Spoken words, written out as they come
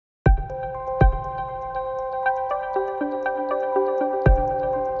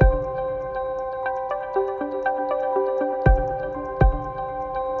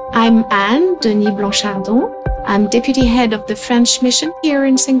I'm Anne Denis Blanchardon. I'm Deputy Head of the French Mission here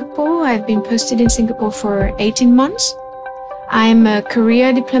in Singapore. I've been posted in Singapore for 18 months. I'm a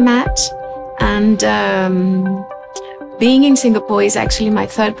career diplomat, and being in Singapore is actually my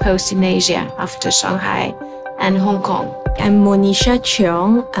third post in Asia after Shanghai and Hong Kong. I'm Monisha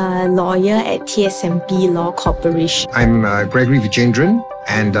Cheong, a lawyer at TSMP Law Corporation. I'm Gregory Vijendran,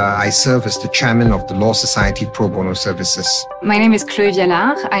 and I serve as the chairman of the Law Society Pro Bono Services. My name is Chloé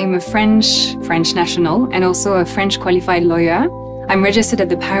Vialard. I'm a French national and also a French qualified lawyer. I'm registered at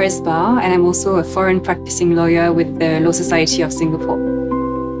the Paris Bar, and I'm also a foreign practicing lawyer with the Law Society of Singapore.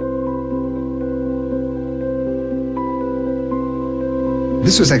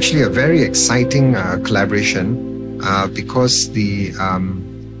 This was actually a very exciting collaboration because the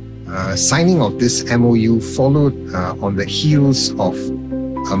signing of this MOU followed on the heels of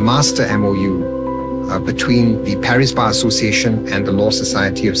a master MOU between the Paris Bar Association and the Law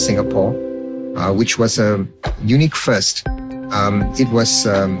Society of Singapore, which was a unique first. It was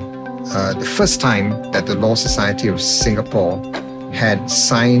the first time that the Law Society of Singapore had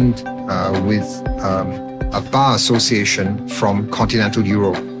signed with a bar association from continental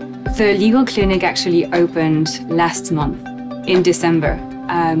Europe. The legal clinic actually opened last month in December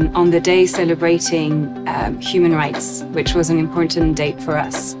on the day celebrating human rights, which was an important date for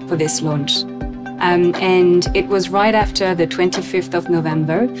us for this launch. And it was right after the 25th of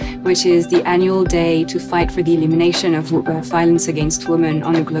November, which is the annual day to fight for the elimination of violence against women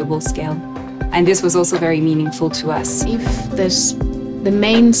on a global scale. And this was also very meaningful to us. If the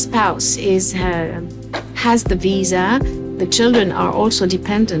main spouse has the visa, the children are also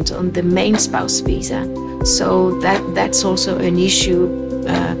dependent on the main spouse visa. So that's also an issue.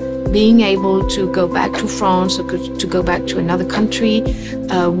 Being able to go back to France or to go back to another country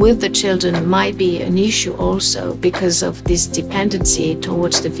with the children might be an issue also because of this dependency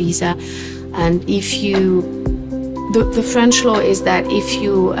towards the visa. And the French law is that if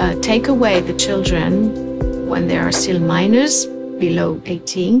you take away the children when they are still minors, below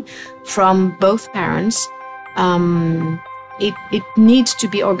 18, from both parents, it needs to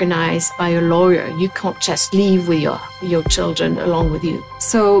be organized by a lawyer. You can't just leave with your children along with you.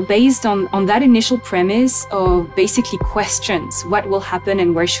 So based on that initial premise of basically questions, what will happen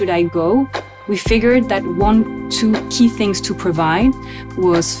and where should I go, we figured that two key things to provide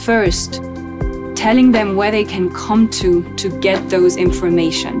was first, telling them where they can come to get those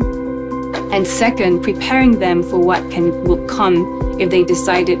information. And second, preparing them for what will come if they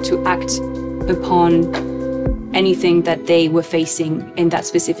decided to act upon anything that they were facing in that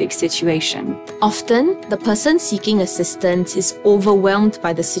specific situation. Often, the person seeking assistance is overwhelmed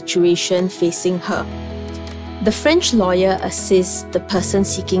by the situation facing her. The French lawyer assists the person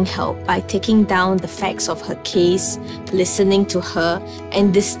seeking help by taking down the facts of her case, listening to her,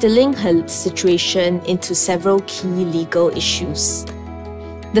 and distilling her situation into several key legal issues.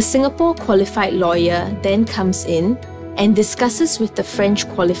 The Singapore qualified lawyer then comes in and discusses with the French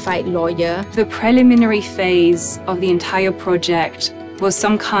qualified lawyer. The preliminary phase of the entire project was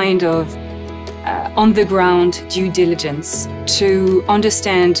some kind of on-the-ground due diligence to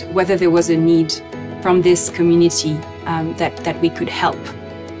understand whether there was a need from this community that we could help.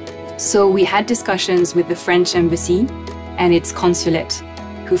 So we had discussions with the French embassy and its consulate,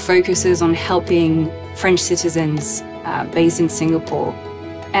 who focuses on helping French citizens based in Singapore.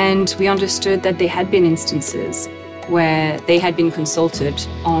 And we understood that there had been instances where they had been consulted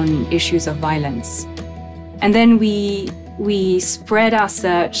on issues of violence. And then we spread our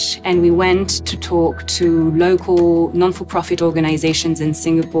search and we went to talk to local non-for-profit organizations in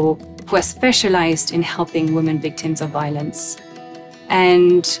Singapore who are specialized in helping women victims of violence.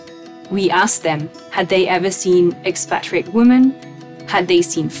 And we asked them, had they ever seen expatriate women? Had they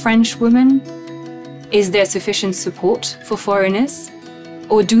seen French women? Is there sufficient support for foreigners?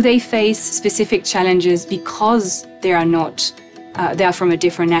 Or do they face specific challenges because they are from a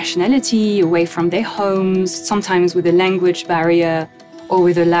different nationality, away from their homes, sometimes with a language barrier or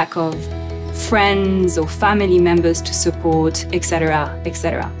with a lack of friends or family members to support, etc.,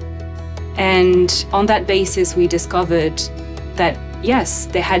 etc. And on that basis, we discovered that, yes,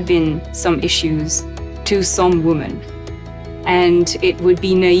 there had been some issues to some women. And it would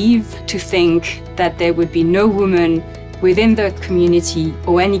be naive to think that there would be no woman within the community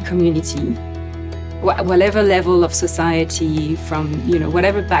or any community, whatever level of society, from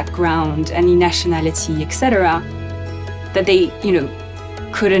whatever background, any nationality, etc., that they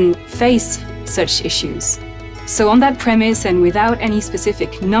couldn't face such issues. So on that premise, and without any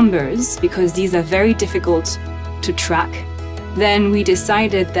specific numbers, because these are very difficult to track, then we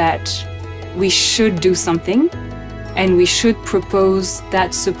decided that we should do something and we should propose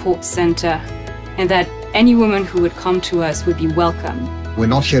that support center, and that any woman who would come to us would be welcome. We're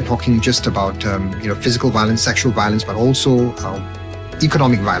not here talking just about physical violence, sexual violence, but also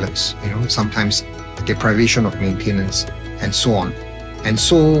economic violence, sometimes deprivation of maintenance and so on. And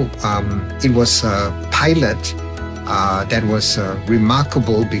so it was a pilot that was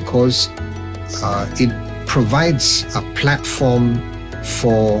remarkable because it provides a platform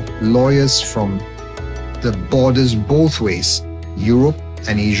for lawyers from the borders both ways, Europe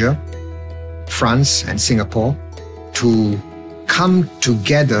and Asia, France and Singapore, to come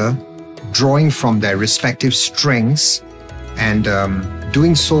together, drawing from their respective strengths and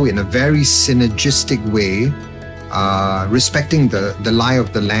doing so in a very synergistic way, respecting the lie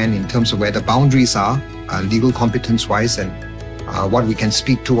of the land in terms of where the boundaries are, legal competence-wise, and what we can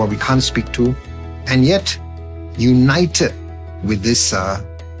speak to, what we can't speak to, and yet united with this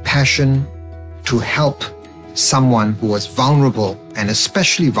passion to help someone who was vulnerable, and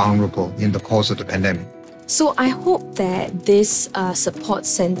especially vulnerable in the course of the pandemic. So I hope that this support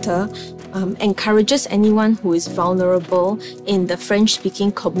center encourages anyone who is vulnerable in the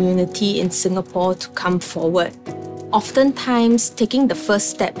French-speaking community in Singapore to come forward. Oftentimes, taking the first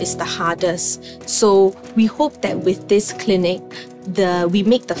step is the hardest. So we hope that with this clinic, we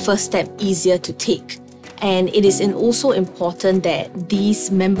make the first step easier to take. And it is also important that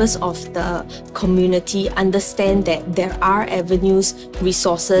these members of the community understand that there are avenues,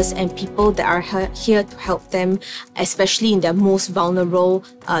 resources, and people that are here to help them, especially in their most vulnerable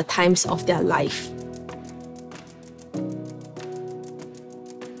times of their life.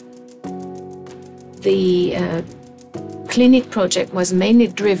 The clinic project was mainly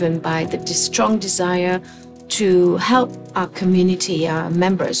driven by the strong desire to help our community, our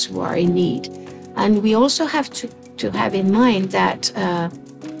members who are in need. And we also have to have in mind that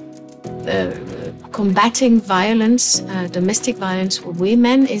combating violence, domestic violence for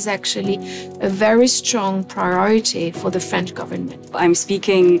women, is actually a very strong priority for the French government. I'm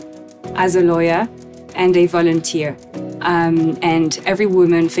speaking as a lawyer and a volunteer. And every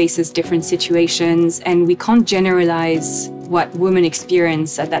woman faces different situations, and we can't generalize what women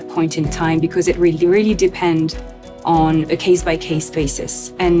experience at that point in time, because it really depends on a case-by-case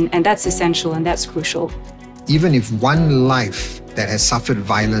basis. And that's essential and that's crucial. Even if one life that has suffered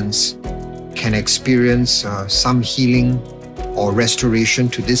violence can experience some healing or restoration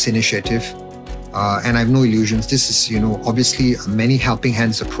to this initiative, and I have no illusions, this is, obviously a many helping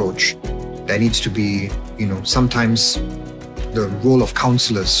hands approach. There needs to be, sometimes the role of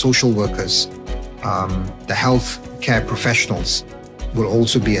counselors, social workers, the health care professionals will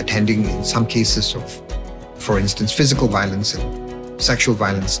also be attending in some cases of, for instance, physical violence and sexual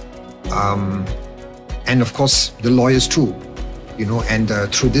violence. And of course, the lawyers too, and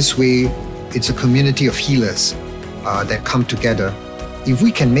through this way, it's a community of healers that come together. If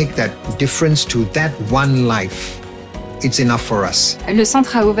we can make that difference to that one life, it's enough for us. Le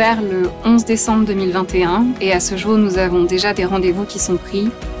centre a ouvert le 11 décembre 2021 et à ce jour, nous avons déjà des rendez-vous qui sont pris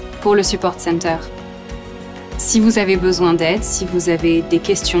pour le Support Center. Si vous avez besoin d'aide, si vous avez des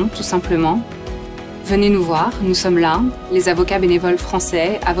questions, tout simplement, venez nous voir, nous sommes là, les avocats bénévoles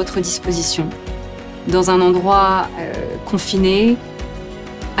français à votre disposition, dans un endroit confiné,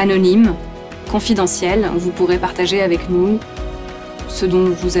 anonyme, confidentiel. Vous pourrez partager avec nous ce dont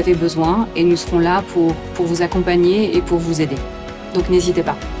vous avez besoin et nous serons là pour vous accompagner et pour vous aider. Donc n'hésitez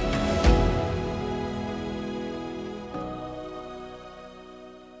pas.